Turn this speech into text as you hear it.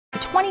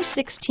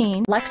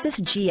2016 Lexus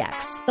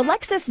GX. The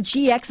Lexus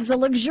GX is a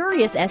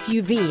luxurious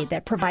SUV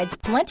that provides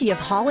plenty of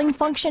hauling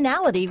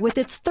functionality with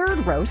its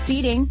third-row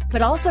seating,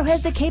 but also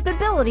has the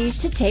capability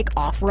to take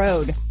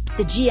off-road.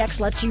 The GX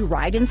lets you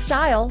ride in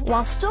style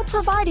while still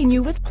providing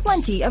you with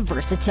plenty of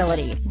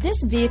versatility.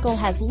 This vehicle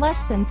has less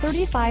than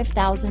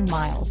 35,000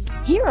 miles.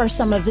 Here are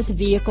some of this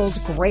vehicle's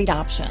great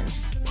options: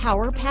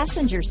 power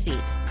passenger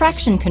seat,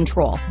 traction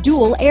control,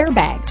 dual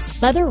airbags,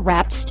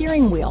 leather-wrapped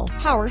steering wheel,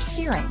 power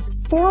steering,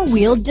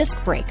 four-wheel disc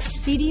brakes,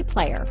 CD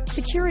player,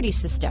 security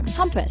system,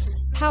 compass,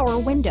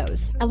 power windows,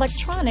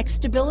 electronic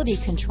stability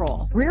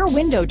control, rear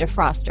window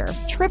defroster,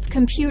 trip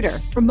computer,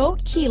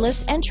 remote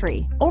keyless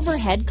entry,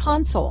 overhead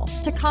console,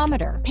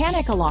 tachometer,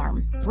 panic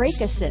alarm,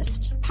 brake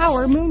assist,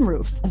 power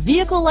moonroof. A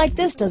vehicle like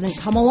this doesn't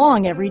come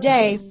along every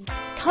day.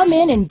 Come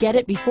in and get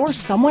it before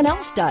someone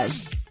else does.